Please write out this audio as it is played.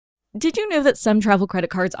Did you know that some travel credit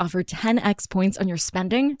cards offer 10x points on your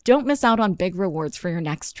spending? Don't miss out on big rewards for your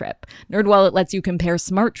next trip. NerdWallet lets you compare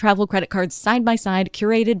smart travel credit cards side by side,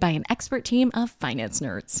 curated by an expert team of finance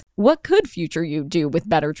nerds. What could future you do with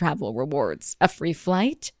better travel rewards? A free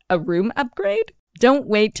flight? A room upgrade? Don't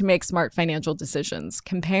wait to make smart financial decisions.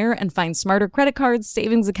 Compare and find smarter credit cards,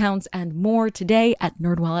 savings accounts, and more today at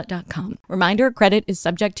nerdwallet.com. Reminder, credit is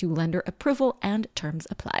subject to lender approval and terms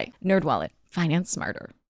apply. NerdWallet. Finance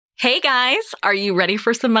smarter. Hey guys, are you ready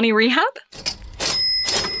for some money rehab?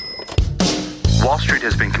 Wall Street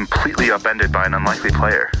has been completely upended by an unlikely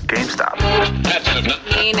player, GameStop.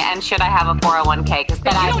 And should I have a 401k? Because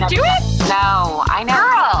then You don't do it? No, I know.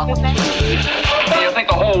 Girl! You think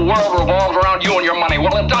the whole world revolves around you and your money?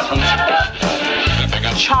 Well, it doesn't.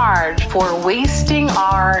 Charge for wasting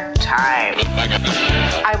our time.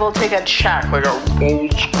 I will take a check like a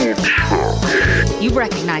old school check. You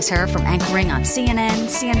recognize her from anchoring on CNN,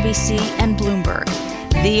 CNBC, and Bloomberg.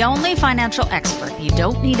 The only financial expert you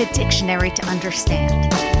don't need a dictionary to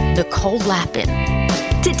understand, Nicole Lapin.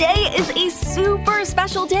 Today is a super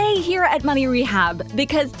special day here at Money Rehab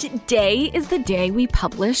because today is the day we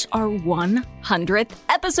publish our 100th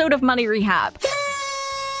episode of Money Rehab.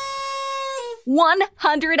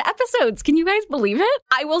 100 episodes. Can you guys believe it?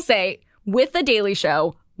 I will say, with The Daily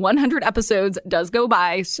Show, 100 episodes does go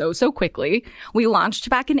by so quickly. We launched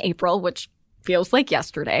back in April, which feels like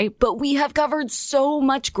yesterday, but we have covered so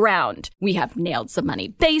much ground. We have nailed some money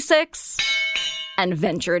basics and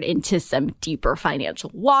ventured into some deeper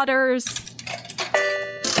financial waters.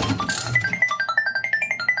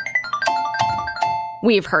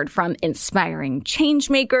 We've heard from inspiring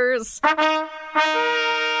change makers.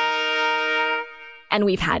 And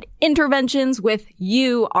we've had interventions with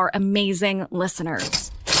you, our amazing listeners.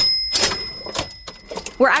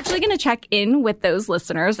 We're actually going to check in with those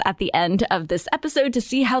listeners at the end of this episode to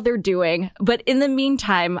see how they're doing. But in the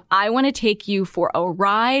meantime, I want to take you for a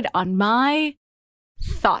ride on my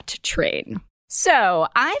thought train. So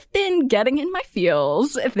I've been getting in my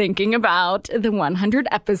feels thinking about the 100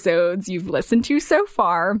 episodes you've listened to so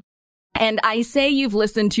far. And I say you've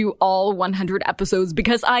listened to all 100 episodes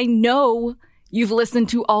because I know you've listened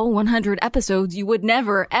to all 100 episodes. You would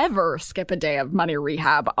never, ever skip a day of Money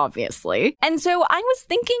Rehab, obviously. And so I was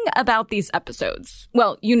thinking about these episodes.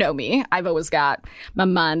 Well, you know me. I've always got my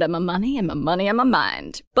mind on my money and my money on my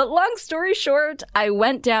mind. But long story short, I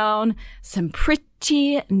went down some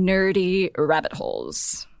pretty nerdy rabbit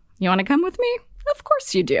holes. You want to come with me? Of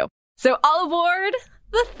course you do. So all aboard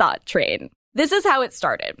the thought train. This is how it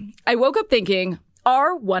started. I woke up thinking,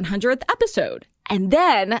 our 100th episode. And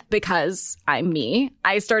then, because I'm me,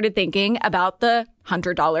 I started thinking about the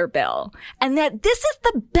 $100 bill and that this is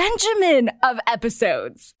the Benjamin of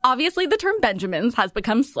episodes. Obviously, the term Benjamins has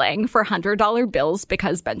become slang for $100 bills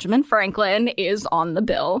because Benjamin Franklin is on the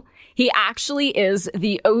bill. He actually is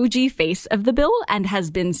the OG face of the bill and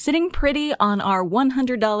has been sitting pretty on our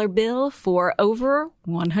 $100 bill for over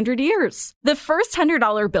 100 years. The first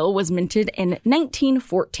 $100 bill was minted in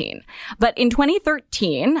 1914, but in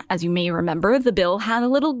 2013, as you may remember, the bill had a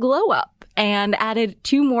little glow up and added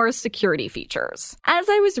 2 more security features. As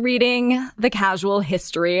I was reading the casual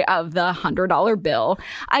history of the $100 bill,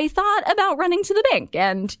 I thought about running to the bank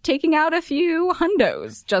and taking out a few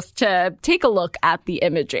hundos just to take a look at the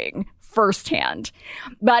imaging firsthand.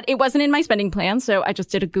 But it wasn't in my spending plan, so I just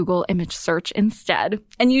did a Google image search instead.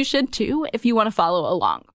 And you should too if you want to follow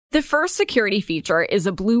along. The first security feature is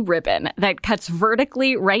a blue ribbon that cuts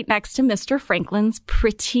vertically right next to Mr. Franklin's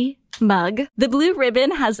pretty mug. The blue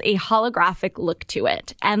ribbon has a holographic look to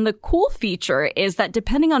it. And the cool feature is that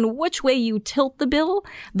depending on which way you tilt the bill,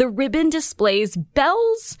 the ribbon displays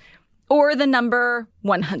bells or the number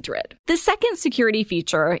 100. The second security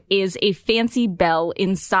feature is a fancy bell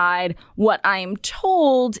inside what I'm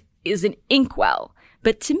told is an inkwell.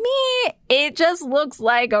 But to me, it just looks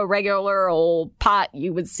like a regular old pot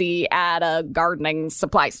you would see at a gardening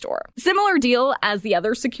supply store. Similar deal as the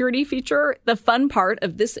other security feature. The fun part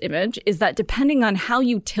of this image is that depending on how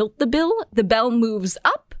you tilt the bell moves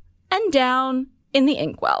up and down in the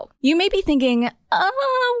inkwell. You may be thinking,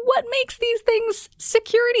 what makes these things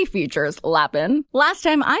security features, Lapin? Last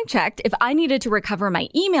time I checked, if I needed to recover my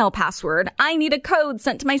email password, I need a code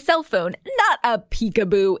sent to my cell phone, not a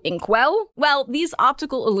peekaboo inkwell. Well, these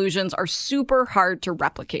optical illusions are super hard to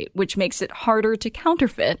replicate, which makes it harder to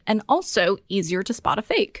counterfeit and also easier to spot a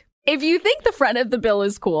fake. If you think the front of the bill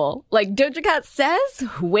is cool, like Doja Cat says,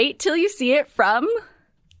 wait till you see it from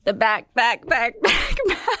the back.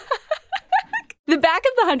 The back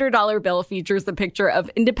of the $100 bill features the picture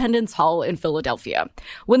of Independence Hall in Philadelphia.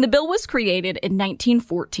 When the bill was created in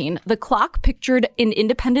 1914, the clock pictured in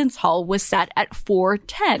Independence Hall was set at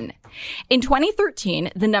 4:10. In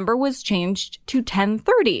 2013, the number was changed to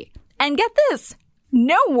 10:30. And get this,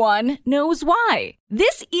 no one knows why.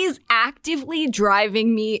 This is actively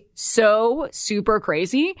driving me so super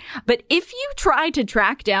crazy. But if you try to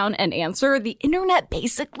track down an answer, the internet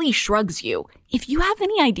basically shrugs you. If you have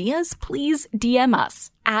any ideas, please DM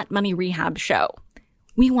us at Money Rehab Show.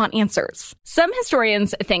 We want answers. Some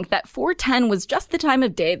historians think that 4:10 was just the time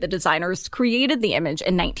of day the designers created the image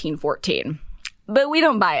in 1914. But we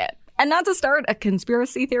don't buy it. And not to start a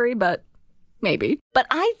conspiracy theory, but maybe. But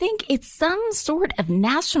I think it's some sort of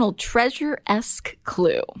national treasure-esque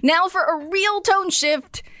clue. Now for a real tone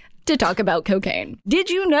shift to talk about cocaine.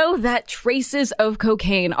 Did you know that traces of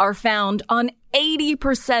cocaine are found on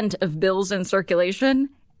 80% of bills in circulation?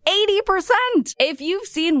 80%! If you've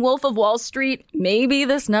seen Wolf of Wall Street, maybe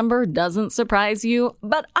this number doesn't surprise you,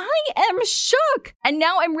 but I am shook. And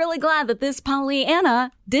now I'm really glad that this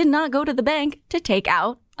Pollyanna did not go to the bank to take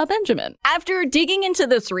out a Benjamin. After digging into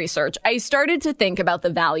this research, I started to think about the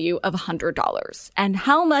value of $100 and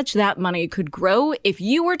how much that money could grow if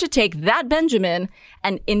you were to take that Benjamin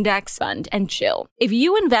and index fund and chill. If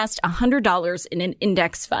you invest $100 in an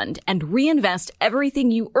index fund and reinvest everything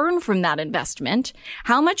you earn from that investment,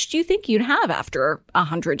 how much do you think you'd have after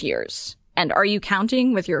 100 years? And are you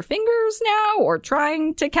counting with your fingers now or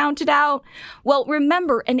trying to count it out? Well,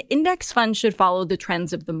 remember, an index fund should follow the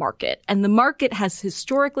trends of the market, and the market has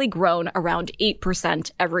historically grown around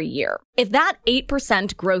 8% every year. If that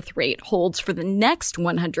 8% growth rate holds for the next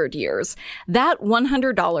 100 years, that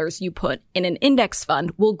 $100 you put in an index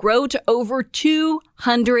fund will grow to over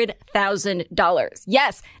 $200,000.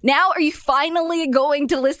 Yes, now are you finally going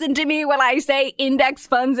to listen to me when I say index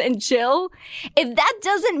funds and chill? If that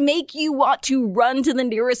doesn't make you want to run to the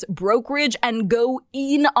nearest brokerage and go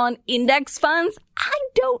in on index funds, I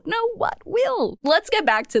don't know what will. Let's get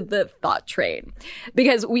back to the thought train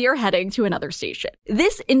because we are heading to another station.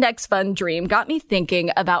 This index fund dream got me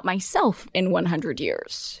thinking about myself in 100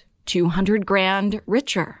 years. 200 grand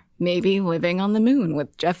richer. Maybe living on the moon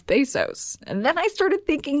with Jeff Bezos. And then I started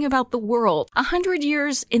thinking about the world 100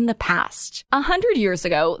 years in the past. 100 years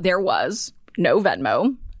ago, there was no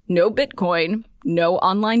Venmo, no Bitcoin, no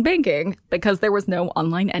online banking, because there was no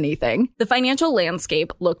online anything. The financial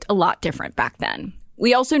landscape looked a lot different back then.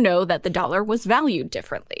 We also know that the dollar was valued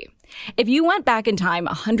differently. If you went back in time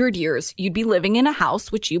 100 years, you'd be living in a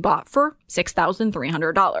house which you bought for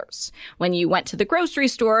 $6,300. When you went to the grocery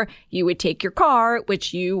store, you would take your car,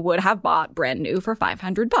 which you would have bought brand new for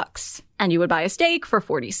 $500. And you would buy a steak for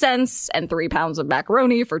 40 cents and 3 pounds of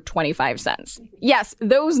macaroni for 25 cents. Yes,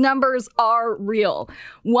 those numbers are real.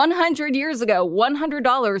 100 years ago,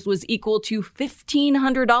 $100 was equal to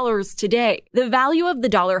 $1,500 today. The value of the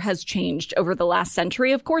dollar has changed over the last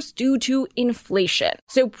century, of course, due to inflation.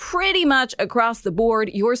 So pretty much across the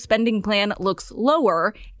board, your spending plan looks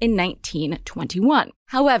lower in 1921.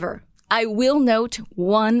 However, I will note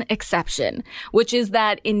one exception, which is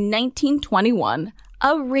that in 1921,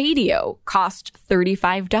 a radio cost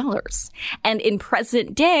 $35. And in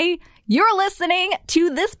present day, you're listening to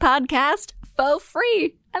this podcast for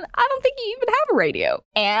free. And I don't think you even have a radio.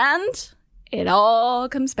 And it all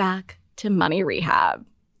comes back to money rehab.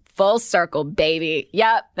 Full circle, baby.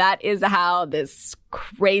 Yep, that is how this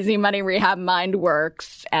crazy money rehab mind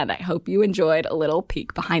works. And I hope you enjoyed a little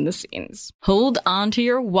peek behind the scenes. Hold on to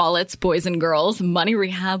your wallets, boys and girls. Money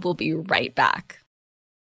Rehab will be right back.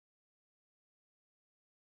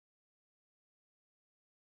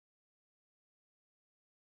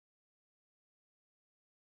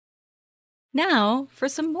 Now for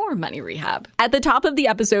some more money rehab. At the top of the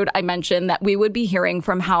episode, I mentioned that we would be hearing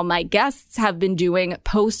from how my guests have been doing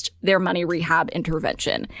post their money rehab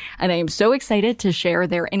intervention. And I am so excited to share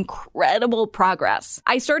their incredible progress.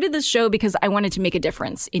 I started this show because I wanted to make a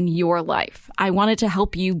difference in your life. I wanted to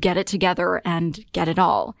help you get it together and get it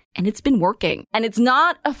all. And it's been working. And it's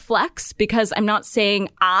not a flex because I'm not saying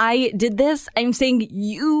I did this. I'm saying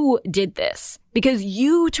you did this because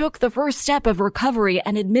you took the first step of recovery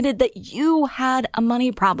and admitted that you had a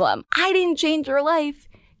money problem. I didn't change your life.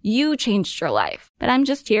 You changed your life. But I'm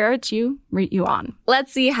just here to root you on.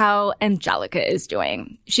 Let's see how Angelica is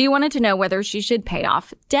doing. She wanted to know whether she should pay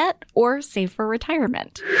off debt or save for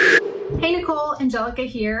retirement. Hey, Nicole, Angelica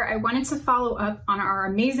here. I wanted to follow up on our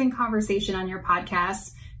amazing conversation on your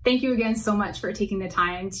podcast. thank you again so much for taking the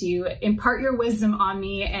time to impart your wisdom on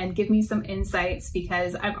me and give me some insights,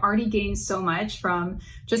 because I've already gained so much from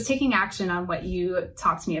just taking action on what you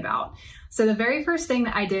talked to me about. So the very first thing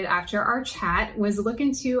that I did after our chat was look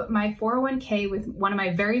into my 401k with one of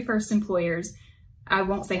my very first employers. I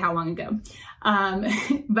won't say how long ago,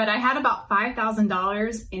 but I had about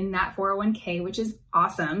 $5,000 in that 401k, which is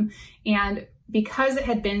awesome. And because it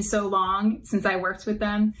had been so long since I worked with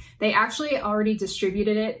them, they actually already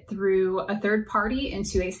distributed it through a third party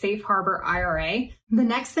into a safe harbor IRA. The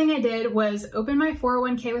next thing I did was open my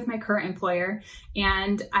 401k with my current employer,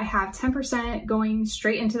 and I have 10% going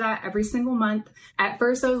straight into that every single month. At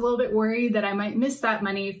first, I was a little bit worried that I might miss that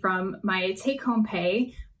money from my take-home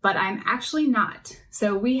pay, but I'm actually not.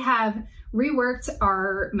 So we have reworked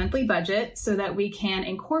our monthly budget so that we can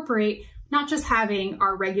incorporate not just having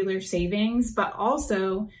our regular savings, but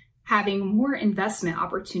also having more investment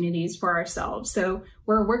opportunities for ourselves. So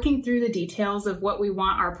we're working through the details of what we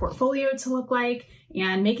want our portfolio to look like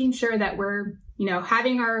and making sure that we're,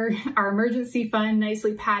 having our emergency fund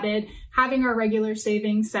nicely padded, having our regular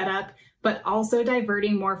savings set up, but also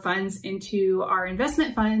diverting more funds into our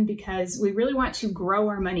investment fund, because we really want to grow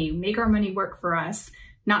our money, make our money work for us,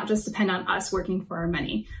 not just depend on us working for our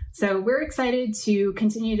money. So we're excited to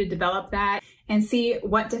continue to develop that and see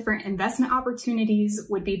what different investment opportunities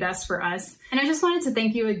would be best for us. And I just wanted to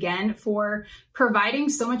thank you again for providing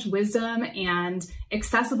so much wisdom and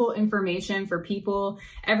accessible information for people,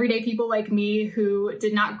 everyday people like me who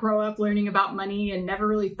did not grow up learning about money and never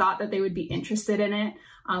really thought that they would be interested in it.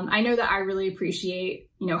 I know that I really appreciate,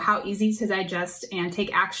 how easy to digest and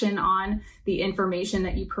take action on the information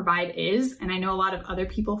that you provide is. And I know a lot of other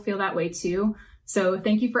people feel that way too. So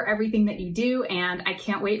thank you for everything that you do. And I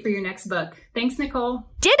can't wait for your next book. Thanks, Nicole.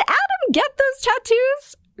 Did Adam get those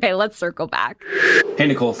tattoos? Okay, let's circle back. Hey,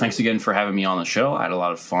 Nicole, thanks again for having me on the show. I had a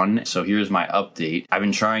lot of fun. So here's my update. I've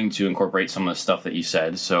been trying to incorporate some of the stuff that you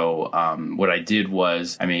said. So what I did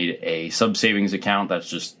was I made a sub-savings account that's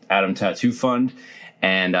just Adam Tattoo Fund.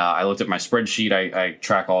 And I looked at my spreadsheet. I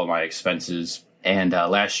track all of my expenses. And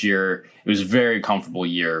last year, it was a very comfortable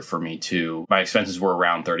year for me, too. My expenses were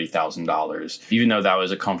around $30,000. Even though that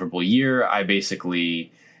was a comfortable year, I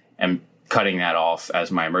basically am cutting that off as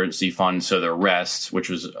my emergency fund. So the rest, which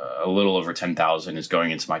was a little over $10,000, is going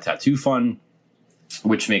into my tattoo fund,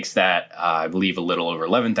 which makes that, I believe, a little over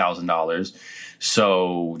 $11,000.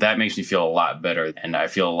 So that makes me feel a lot better. And I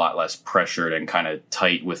feel a lot less pressured and kind of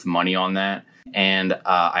tight with money on that. And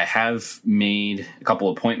I have made a couple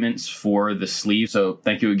appointments for the sleeve. So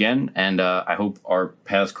thank you again. And I hope our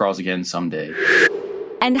paths cross again someday.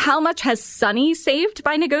 And how much has Sunny saved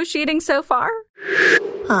by negotiating so far?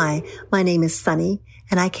 Hi, my name is Sunny,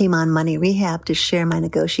 and I came on Money Rehab to share my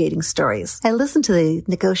negotiating stories. I listened to the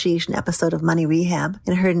negotiation episode of Money Rehab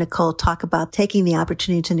and heard Nicole talk about taking the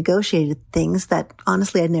opportunity to negotiate things that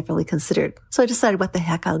honestly I'd never really considered. So I decided, what the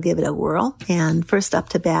heck, I'll give it a whirl. And first up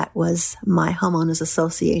to bat was my homeowners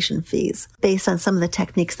association fees. Based on some of the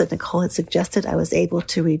techniques that Nicole had suggested, I was able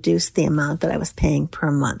to reduce the amount that I was paying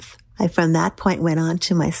per month. I from that point went on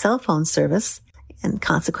to my cell phone service, and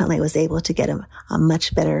consequently, I was able to get a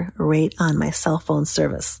much better rate on my cell phone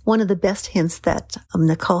service. One of the best hints that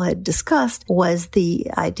Nicole had discussed was the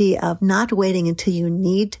idea of not waiting until you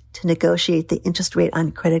need to negotiate the interest rate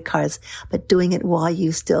on credit cards, but doing it while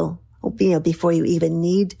you still, before you even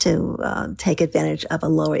need to take advantage of a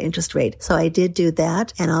lower interest rate. So I did do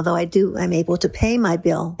that. And although I'm able to pay my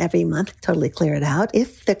bill every month, totally clear it out.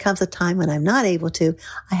 If there comes a time when I'm not able to,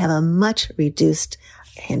 I have a much reduced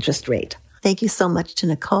interest rate. Thank you so much to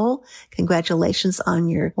Nicole. Congratulations on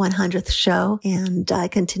your 100th show. And I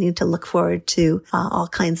continue to look forward to all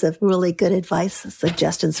kinds of really good advice,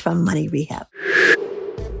 suggestions from Money Rehab.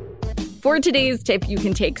 For today's tip, you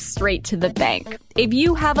can take straight to the bank. If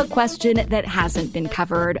you have a question that hasn't been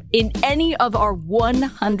covered in any of our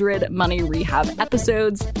 100 Money Rehab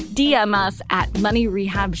episodes, DM us at Money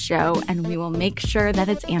Rehab Show, and we will make sure that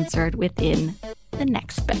it's answered within the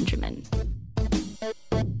next Benjamin.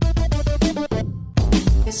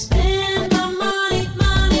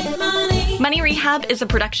 Money Rehab is a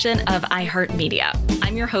production of iHeartMedia.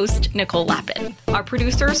 I'm your host, Nicole Lappin. Our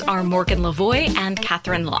producers are Morgan Lavoie and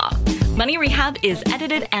Catherine Law. Money Rehab is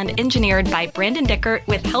edited and engineered by Brandon Dickert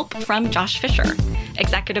with help from Josh Fisher.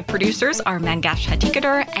 Executive producers are Mangesh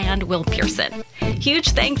Hattikudur and Will Pearson. Huge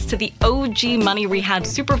thanks to the OG Money Rehab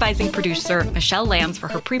supervising producer, Michelle Lambs, for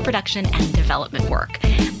her pre-production and development work.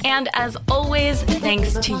 And as always,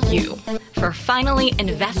 thanks to you for finally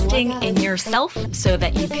investing in yourself so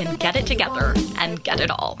that you can get it together and get it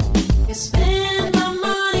all.